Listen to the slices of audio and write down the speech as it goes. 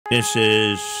This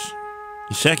is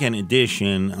the second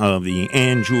edition of the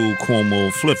Andrew Cuomo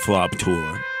Flip-Flop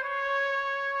Tour.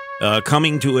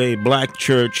 Coming to a black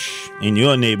church in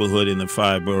your neighborhood in the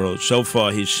five boroughs. So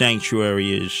far, his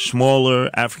sanctuary is smaller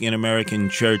African-American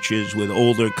churches with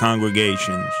older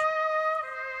congregations.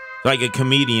 Like a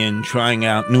comedian trying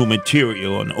out new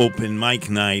material on open mic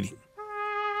night.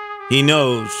 He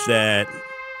knows that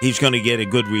he's going to get a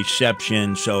good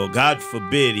reception, so God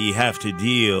forbid he have to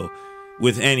deal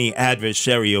with any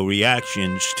adversarial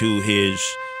reactions to his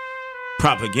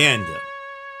propaganda.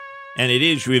 And it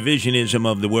is revisionism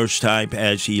of the worst type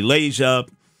as he lays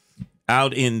up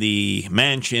out in the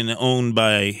mansion owned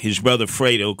by his brother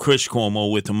Fredo, Chris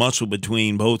Cuomo, with the muscle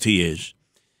between both ears,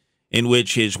 in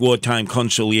which his wartime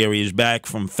consigliere is back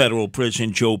from federal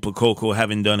prison, Joe Picoco,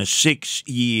 having done a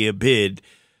 6-year bid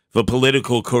for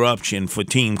political corruption for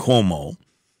Team Cuomo.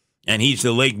 And he's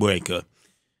the leg breaker.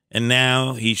 And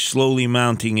now he's slowly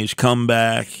mounting his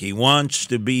comeback. He wants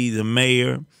to be the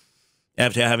mayor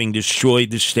after having destroyed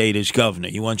the state as governor.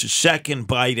 He wants a second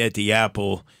bite at the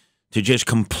apple to just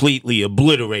completely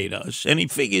obliterate us. And he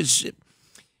figures, if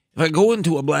I go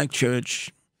into a black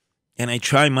church and I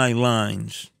try my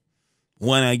lines,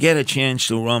 when I get a chance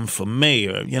to run for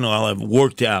mayor, I'll have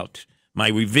worked out my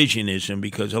revisionism,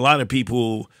 because a lot of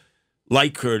people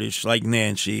like Curtis, like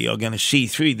Nancy, are going to see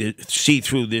through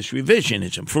this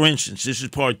revisionism. For instance, this is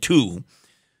part 2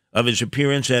 of his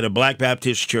appearance at a black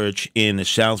Baptist church in the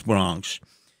South Bronx.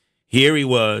 Here he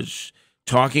was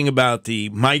talking about the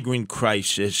migrant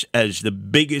crisis as the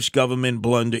biggest government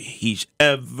blunder he's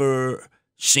ever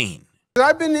seen.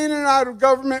 I've been in and out of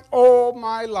government all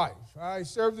my life. I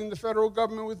served in the federal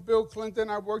government with Bill Clinton.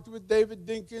 I worked with David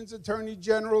Dinkins, Attorney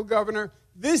General, Governor.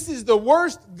 This is the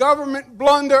worst government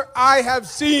blunder I have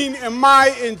seen in my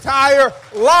entire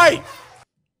life.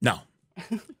 No.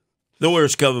 The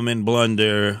worst government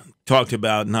blunder talked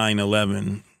about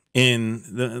 9/11 in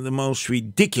the most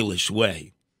ridiculous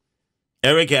way.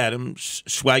 Eric Adams,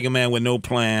 swagger man with no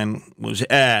plan, was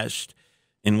asked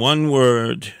in one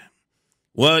word,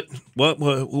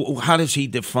 how does he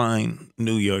define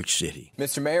New York City?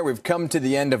 Mr. Mayor, we've come to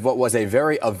the end of what was a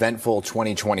very eventful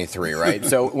 2023, right?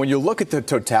 So when you look at the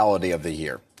totality of the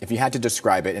year, if you had to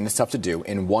describe it, and it's tough to do,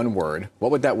 in one word, what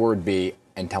would that word be,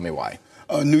 and tell me why?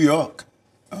 New York.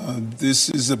 This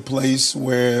is a place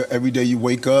where every day you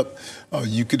wake up,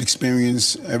 you could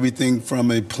experience everything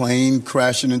from a plane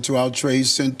crashing into our trade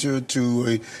center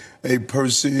to a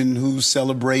person who's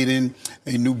celebrating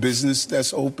a new business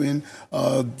that's open.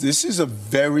 This is a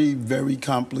very, very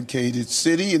complicated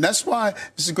city, and that's why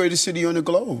it's the greatest city on the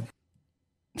globe.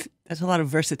 There's a lot of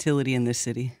versatility in this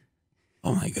city.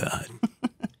 Oh, my God.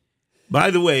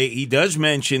 By the way, he does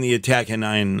mention the attack on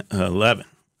 9/11,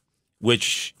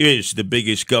 which is the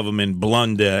biggest government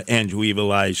blunder Andrew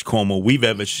Evil Eyes Cuomo we've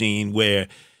ever seen, where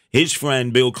his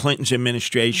friend Bill Clinton's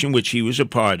administration, which he was a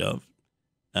part of,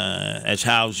 as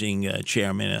housing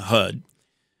chairman at HUD,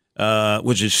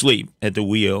 was asleep at the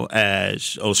wheel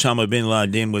as Osama bin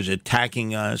Laden was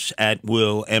attacking us at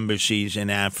will, embassies in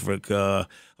Africa,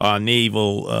 our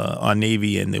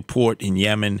Navy in the port in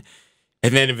Yemen,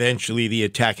 and then eventually the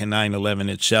attack on 9/11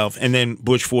 itself, and then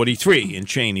Bush 43 and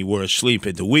Cheney were asleep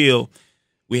at the wheel.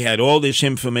 We had all this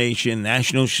information,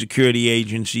 national security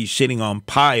agencies sitting on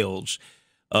piles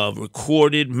of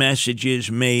recorded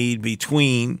messages made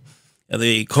between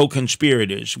the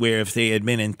co-conspirators, where if they had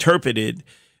been interpreted,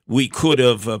 we could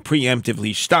have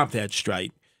preemptively stopped that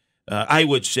strike. I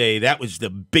would say that was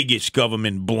the biggest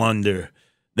government blunder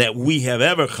that we have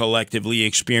ever collectively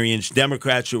experienced,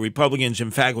 Democrats or Republicans.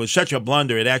 In fact, it was such a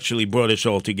blunder, it actually brought us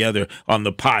all together on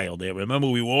the pile there. Remember,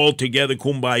 we were all together,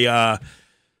 kumbaya,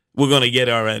 we're going to get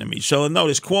our enemies. So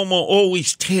notice, Cuomo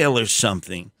always tailors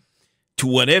something to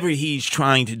whatever he's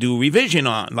trying to do revision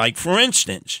on. Like, for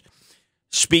instance,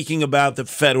 speaking about the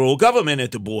federal government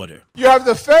at the border. You have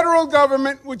the federal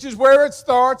government, which is where it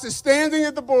starts, is standing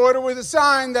at the border with a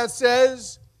sign that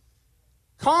says,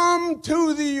 "Come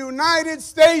to the United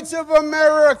States of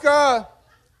America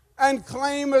and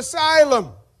claim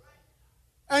asylum."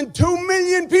 And 2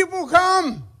 million people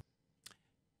come.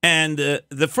 And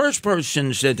the first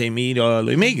persons that they meet are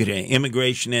the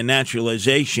Immigration and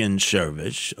Naturalization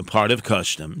Service, a part of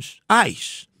Customs,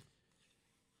 ICE.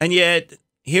 And yet,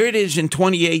 here it is in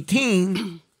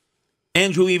 2018,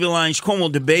 Andrew Evil Eyes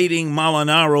Cuomo debating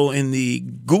Molinaro in the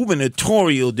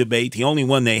gubernatorial debate, the only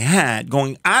one they had,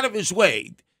 going out of his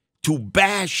way to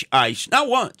bash ICE, not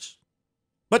once,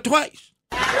 but twice.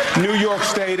 New York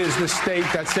State is the state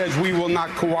that says we will not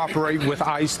cooperate with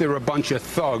ICE. They're a bunch of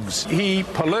thugs. He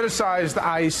politicized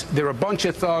ICE. They're a bunch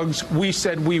of thugs. We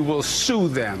said we will sue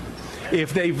them.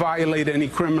 if they violate any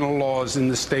criminal laws in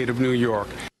the state of New York.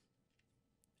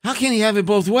 How can he have it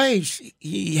both ways?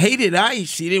 He hated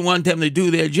ICE. He didn't want them to do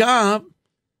their job.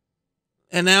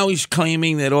 And now he's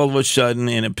claiming that all of a sudden,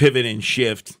 in a pivot and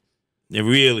shift,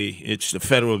 it's the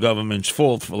federal government's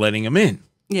fault for letting him in.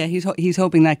 Yeah, he's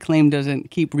hoping that claim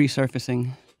doesn't keep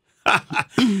resurfacing.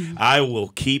 I will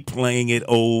keep playing it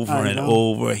over and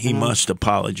over. He must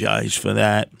apologize for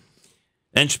that.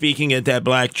 And speaking at that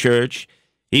black church,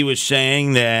 he was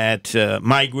saying that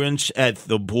migrants at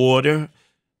the border,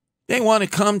 they want to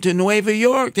come to Nueva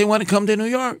York. They want to come to New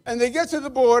York. And they get to the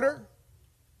border,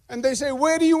 and they say,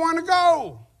 where do you want to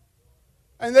go?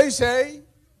 And they say,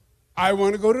 I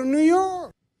want to go to New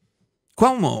York.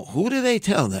 Cuomo, who do they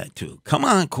tell that to? Come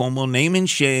on, Cuomo, name and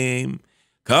shame.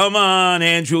 Come on,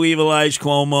 Andrew Evil Eyes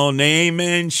Cuomo, name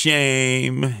and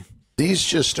shame. These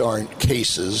just aren't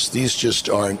cases. These just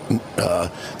aren't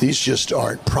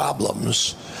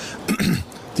problems.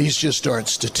 These just aren't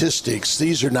statistics.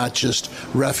 These are not just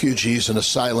refugees and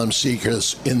asylum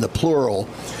seekers in the plural.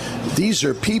 These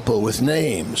are people with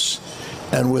names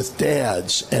and with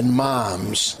dads and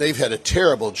moms. They've had a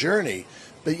terrible journey,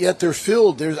 but yet they're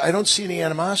filled. I don't see any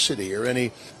animosity or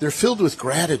any. They're filled with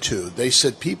gratitude. They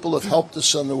said people have helped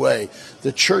us on the way.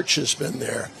 The church has been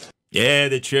there. Yeah,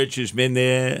 the church has been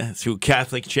there through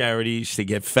Catholic Charities to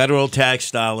get federal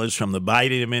tax dollars from the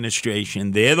Biden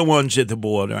administration. They're the ones at the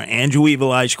border. Andrew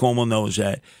Evil Eyes Cuomo knows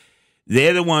that.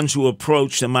 They're the ones who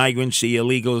approach the migrants, the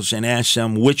illegals, and ask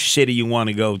them which city you want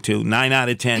to go to. 9 out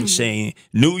of 10 saying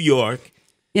New York.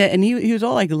 Yeah, and he was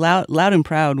all like loud and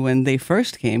proud when they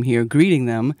first came here, greeting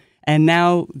them. And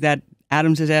now that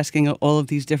Adams is asking all of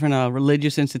these different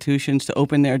religious institutions to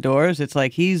open their doors, it's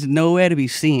like he's nowhere to be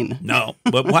seen. No,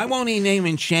 but why won't he name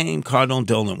and shame Cardinal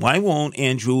Dolan? Why won't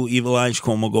Andrew Evil Eyes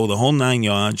Cuomo go the whole 9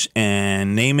 yards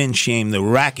and name and shame the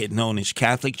racket known as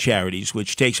Catholic Charities,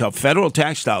 which takes up federal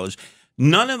tax dollars?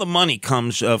 None of the money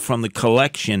comes from the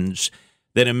collections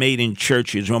that are made in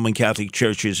churches, Roman Catholic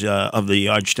churches of the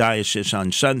Archdiocese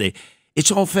on Sunday.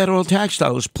 It's all federal tax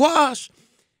dollars. Plus,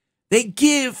 they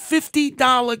give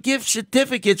 $50 gift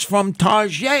certificates from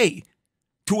Target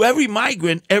to every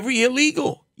migrant, every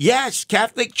illegal. Yes,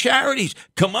 Catholic Charities.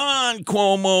 Come on,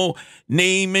 Cuomo,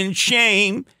 name and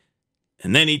shame.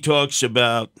 And then he talks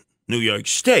about New York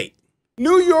State.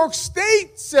 New York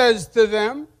State says to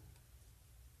them,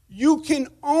 you can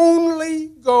only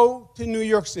go to New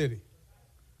York City.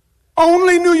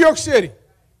 Only New York City.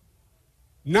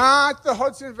 Not the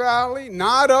Hudson Valley,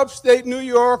 not upstate New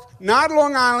York, not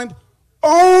Long Island.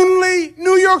 Only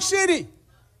New York City.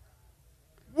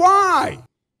 Why?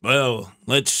 Well,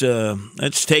 let's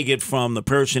take it from the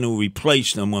person who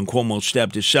replaced him when Cuomo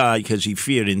stepped aside because he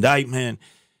feared indictment.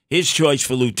 His choice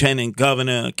for Lieutenant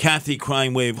Governor, Kathy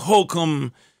Crime Wave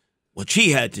Holcomb, what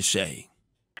she had to say.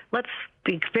 Let's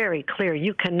be very clear.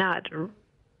 You cannot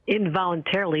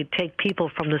involuntarily take people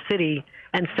from the city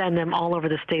and send them all over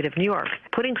the state of New York.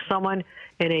 Putting someone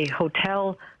in a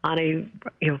hotel on a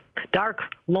dark,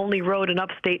 lonely road in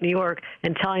upstate New York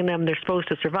and telling them they're supposed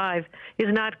to survive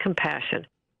is not compassion.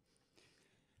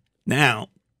 Now,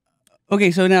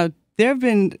 okay, so now there have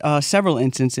been several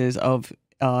instances of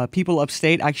people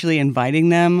upstate actually inviting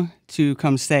them to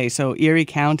come stay. So Erie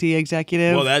County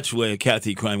executive. Well, that's where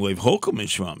Kathy Crime Wave Holcomb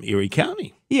is from, Erie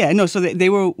County. Yeah, no, so they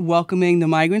were welcoming the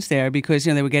migrants there because,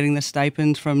 they were getting the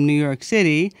stipends from New York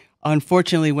City.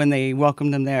 Unfortunately, when they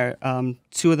welcomed them there,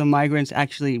 2 of the migrants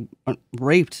actually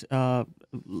raped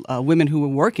women who were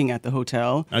working at the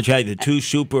hotel. Okay, the 2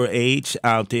 Super 8s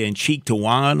out there in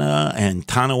Cheektowaga and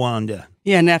Tonawanda.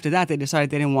 Yeah, and after that, they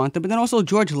decided they didn't want them. But then also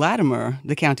George Latimer,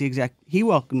 the county exec, he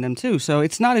welcomed them too. So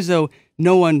it's not as though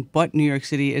no one but New York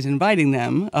City is inviting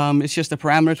them. It's just the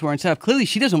parameters weren't set up. Clearly,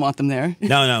 she doesn't want them there.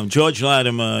 No. George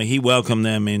Latimer, he welcomed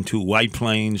them into White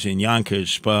Plains and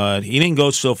Yonkers, but he didn't go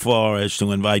so far as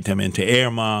to invite them into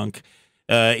Airmonk,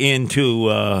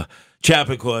 into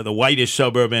Chappaqua, the whitest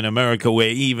suburb in America, where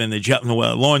even the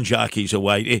lawn jockeys are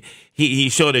white. He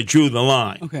sort of drew the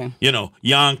line. Okay.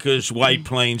 Yonkers, White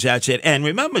Plains, that's it. And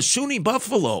remember, SUNY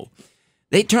Buffalo,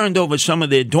 they turned over some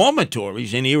of their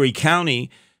dormitories in Erie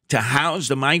County to house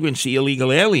the migrants, the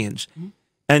illegal aliens. Mm-hmm.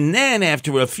 And then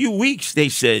after a few weeks, they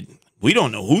said, we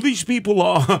don't know who these people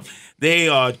are. They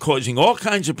are causing all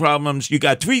kinds of problems. You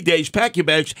got 3 days, pack your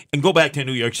bags, and go back to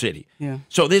New York City. Yeah.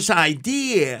 So this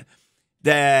idea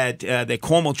that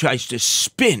Cuomo tries to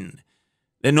spin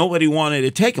that nobody wanted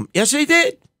to take them. Yes, they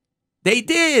did. They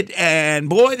did. And,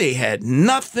 boy, they had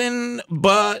nothing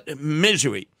but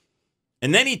misery.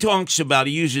 And then he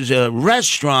uses a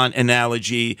restaurant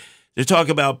analogy to talk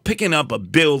about picking up a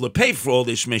bill to pay for all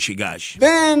this mishigash.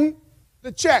 Then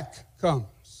the check comes.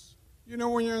 You know,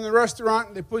 when you're in the restaurant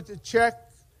and they put the check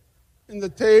in the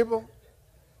table,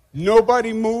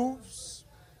 nobody moves.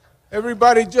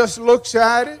 Everybody just looks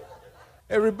at it.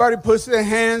 Everybody puts their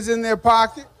hands in their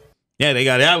pocket. Yeah, they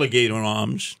got alligator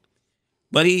arms.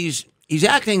 But he's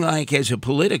acting like, as a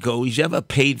Politico, he's ever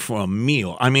paid for a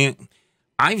meal. I mean,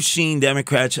 I've seen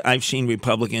Democrats, I've seen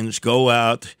Republicans go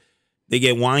out. They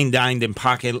get wine dined and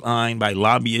pocket lined by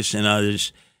lobbyists and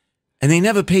others, and they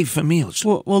never pay for meals.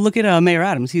 Well, look at Mayor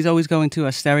Adams. He's always going to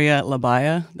Asteria La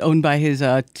Baya, owned by his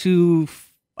two,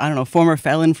 former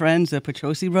felon friends, the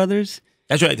Petrosi brothers.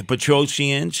 That's right, the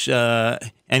Petrosians,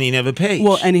 and he never pays.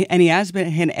 Well, and he has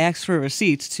been asked for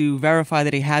receipts to verify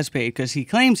that he has paid, because he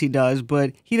claims he does,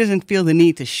 but he doesn't feel the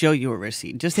need to show you a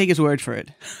receipt. Just take his word for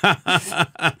it.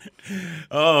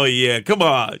 Oh, yeah. Come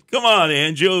on,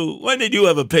 Andrew. When did you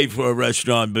ever pay for a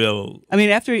restaurant bill? I mean,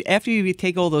 after you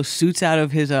take all those suits out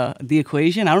of his the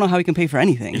equation, I don't know how he can pay for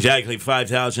anything. Exactly,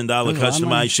 $5,000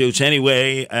 customized suits.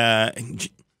 Anyway,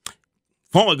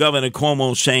 former Governor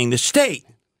Cuomo saying the state,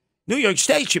 New York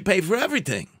State, should pay for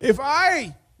everything. If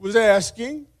I was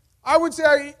asking, I would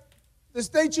say the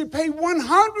state should pay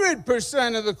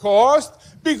 100% of the cost,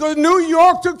 because New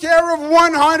York took care of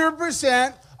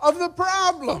 100% of the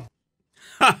problem.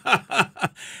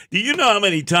 Do you know how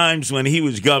many times when he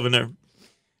was governor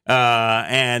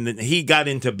and he got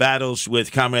into battles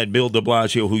with Comrade Bill de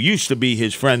Blasio, who used to be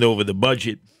his friend over the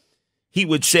budget, he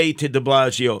would say to de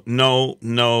Blasio, no,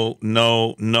 no,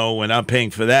 no, no, we're not paying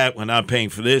for that, we're not paying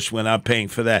for this, we're not paying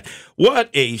for that. What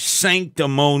a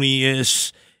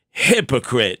sanctimonious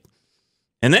hypocrite.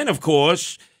 And then, of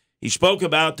course, he spoke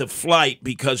about the flight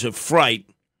because of fright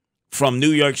from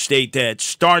New York State that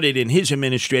started in his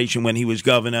administration when he was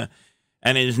governor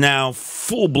and is now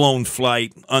full-blown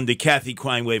flight under Kathy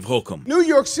Crime Wave Hochul. New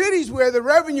York City's where the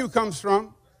revenue comes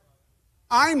from.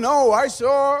 I know, I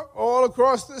saw all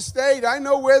across the state. I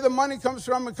know where the money comes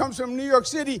from. It comes from New York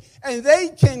City, and they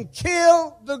can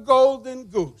kill the golden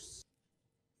goose.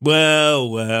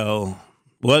 Well,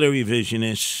 what a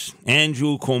revisionist.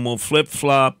 Andrew Cuomo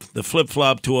flip-flop. The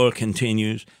flip-flop tour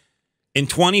continues. In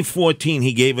 2014,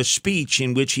 he gave a speech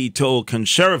in which he told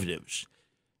conservatives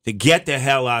to get the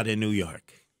hell out of New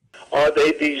York. Are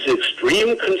they these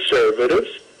extreme conservatives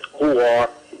who are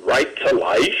right to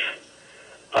life,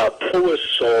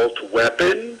 pro-assault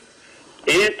weapon,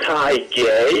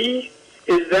 anti-gay?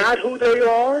 Is that who they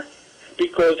are?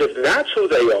 Because if that's who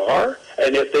they are,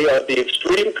 and if they are the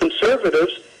extreme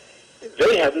conservatives,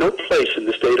 they have no place in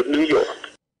the state of New York.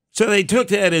 So they took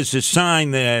that as a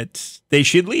sign that they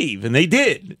should leave, and they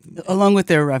did. Along with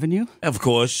their revenue? Of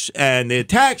course, and their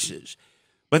taxes.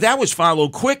 But that was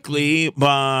followed quickly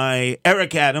by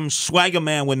Eric Adams, swagger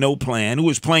man with no plan, who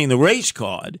was playing the race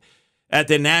card at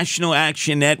the National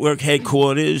Action Network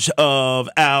headquarters of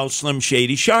Al Slim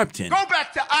Shady Sharpton. Go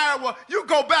back to Iowa. You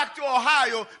go back to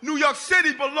Ohio. New York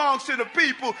City belongs to the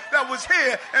people that was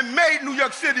here and made New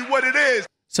York City what it is.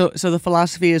 So the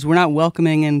philosophy is we're not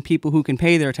welcoming in people who can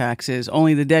pay their taxes,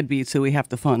 only the deadbeats who we have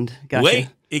to fund. Gotcha. Wait,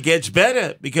 it gets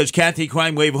better, because Kathy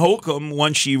Crime Wave Hochul,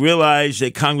 once she realized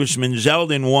that Congressman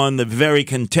Zeldin won the very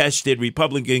contested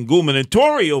Republican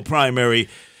gubernatorial primary,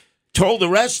 told the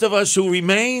rest of us who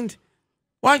remained,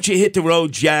 why don't you hit the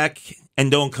road, Jack, and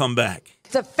don't come back?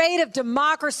 The fate of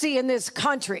democracy in this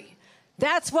country.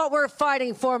 That's what we're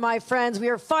fighting for, my friends. We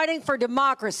are fighting for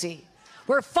democracy.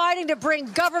 We're fighting to bring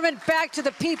government back to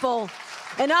the people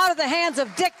and out of the hands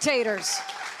of dictators.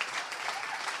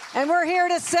 And we're here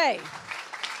to say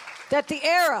that the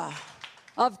era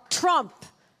of Trump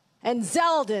and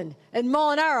Zeldin and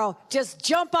Molinaro, just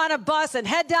jump on a bus and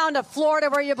head down to Florida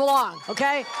where you belong,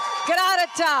 okay? Get out of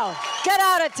town. Get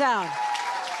out of town.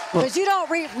 Because you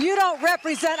don't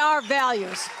represent our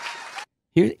values.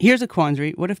 Here's a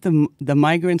quandary. What if the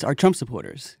migrants are Trump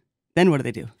supporters? Then what do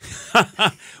they do?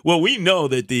 Well, we know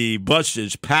that the bus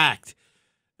is packed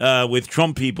with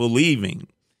Trump people leaving.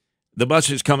 The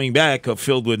buses coming back are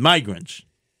filled with migrants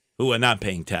who are not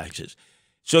paying taxes.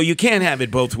 So you can't have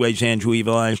it both ways, Andrew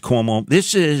Evil Eyes Cuomo.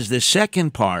 This is the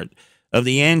second part of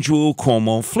the Andrew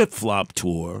Cuomo flip-flop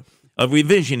tour of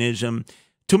revisionism.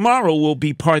 Tomorrow will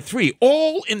be part 3,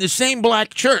 all in the same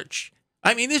black church.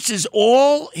 I mean, this is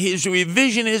all his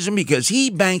revisionism because he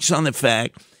banks on the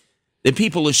fact that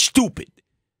people are stupid.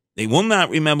 They will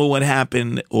not remember what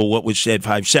happened or what was said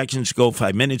 5 seconds ago,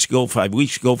 5 minutes ago, 5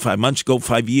 weeks ago, 5 months ago,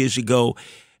 5 years ago,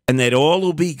 and that all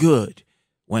will be good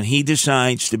when he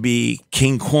decides to be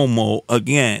King Cuomo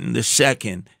again, the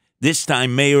second, this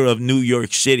time mayor of New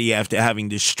York City after having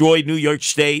destroyed New York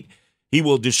State. He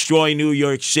will destroy New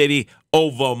York City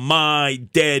over my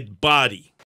dead body.